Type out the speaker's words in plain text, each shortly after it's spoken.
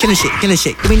Killing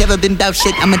shit. You ain't never been bout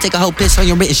shit. I'ma take a whole piss on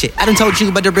your written shit. I done told you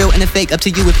about the real and the fake. Up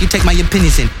to you if you take my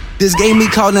opinions in. This game we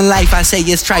callin' life, I say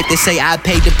it's tripe. They say I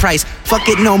paid the price. Fuck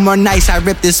it, no more nice. I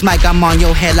rip this mic, I'm on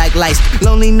your head like lice.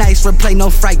 Lonely nights, replay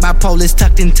no fright. My pole is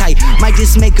tucked in tight. Might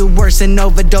just make it worse and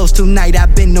overdose tonight.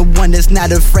 I've been the one that's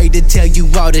not afraid to tell you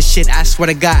all the shit. I swear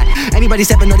to God. Anybody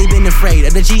steppin' or they been afraid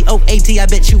of the GOAT. I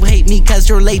bet you hate me cause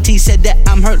your late T said that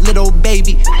I'm her little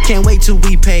baby. Can't wait till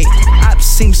we pay. Ops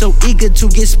seem so eager to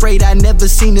get sprayed. I never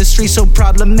seen the street so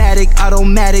problematic.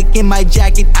 Automatic in my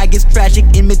jacket, I get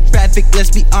tragic in mid-traffic.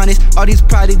 Let's be honest. All these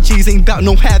prodigies ain't bout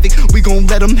no havoc. We gon'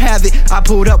 let them have it. I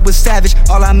pulled up with Savage.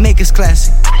 All I make is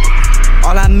classic.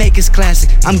 All I make is classic.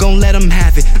 I'm gon' let them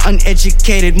have it.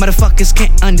 Uneducated motherfuckers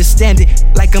can't understand it.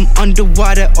 Like I'm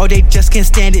underwater or they just can't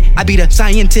stand it. I be the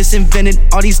scientist invented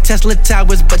all these Tesla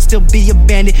towers, but still be a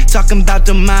bandit. Talking about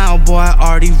the mile, boy, I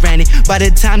already ran it. By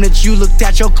the time that you looked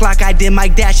at your clock, I did my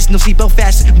dashes. No seatbelt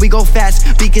fasten. We go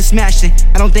fast, beat get smashing.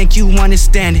 I don't think you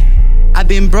understand it. I've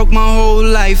been broke my whole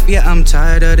life, yeah, I'm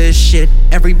tired of this shit.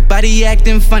 Everybody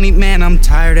acting funny, man, I'm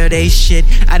tired of they shit.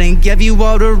 I didn't give you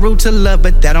all the root to love,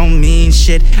 but that don't mean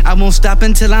shit. I won't stop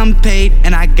until I'm paid,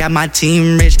 and I got my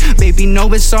team rich. Baby,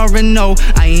 no, it's R and no,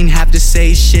 I ain't have to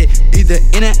say shit. Either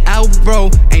in or out,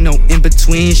 bro, ain't no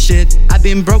in-between shit. I've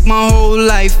been broke my whole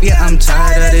life, yeah, I'm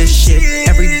tired of this shit.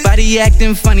 Everybody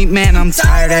acting funny, man, I'm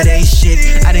tired of they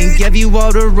shit. I didn't give you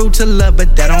all the root to love,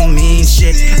 but that don't mean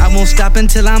shit. I won't stop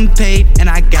until I'm paid, and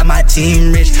I got my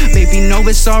team rich. Baby, no,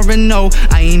 it's R and no,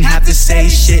 I ain't have to say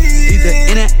shit. Either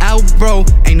in or out, bro,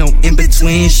 ain't no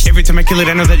in-between shit. Every time I kill it,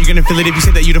 I know that you're gonna feel it. If you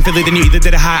say that you don't feel it, then you either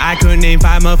did a high. I couldn't name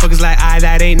 5 motherfuckers like I.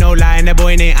 That ain't no lie, and that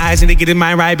boy named Eyes. And they get his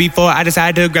mind right before I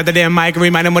decide to grab the damn mic and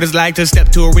remind him what it's like to step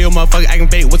to a real motherfucker. I can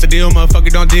fake, what's the deal, motherfucker?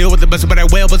 Don't deal with the buster, but I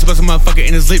will bust a motherfucker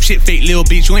in his lip. Shit, fake little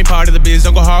bitch, you ain't part of the biz.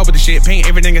 Don't go hard with the shit, paint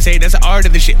everything I say, that's the art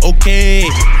of the shit. Okay,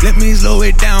 let me slow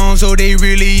it down so they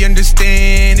really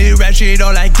understand it. Rap shit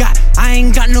all I got, I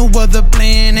ain't got no other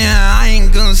plan, and I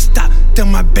ain't gonna stop till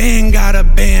my band got a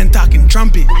band talking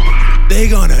trumpet. They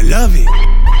gonna love it.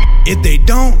 If they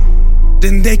don't,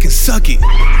 then they can suck it.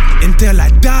 Until I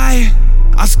die,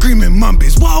 I scream in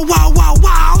mumpets. Wow, wow, wow,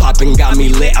 wow. Poppin' got me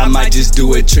lit, I might just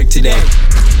do a trick today.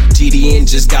 GDN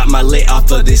just got my lit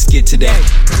off of this skit today.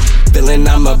 Feelin'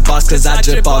 I'm a boss cause I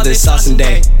drip all this sauce and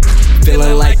day.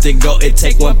 Feelin' like the GOAT, it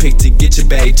take 1 pick to get your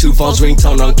bae. 2 phones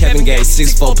ringtone on Kevin Gates,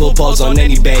 6-4 pull poles on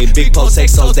any bae. Big pole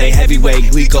Texos, they heavyweight.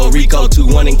 Glico, Rico,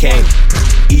 2-1 and Kane.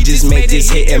 He just made this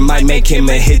hit, it might make him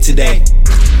a hit today.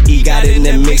 He got it in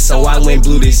the mix, so I went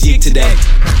blue this yeek today.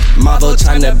 Mavo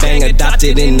tryna bang,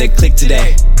 adopted in the click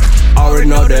today. Already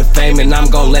know the fame, and I'm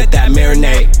gon' let that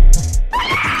marinate.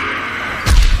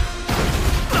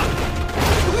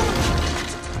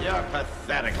 You're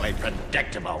pathetically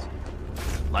predictable,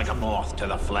 like a moth to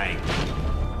the flame.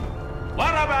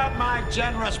 What about my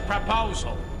generous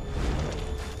proposal?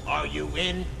 Are you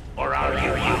in, or are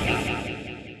you out?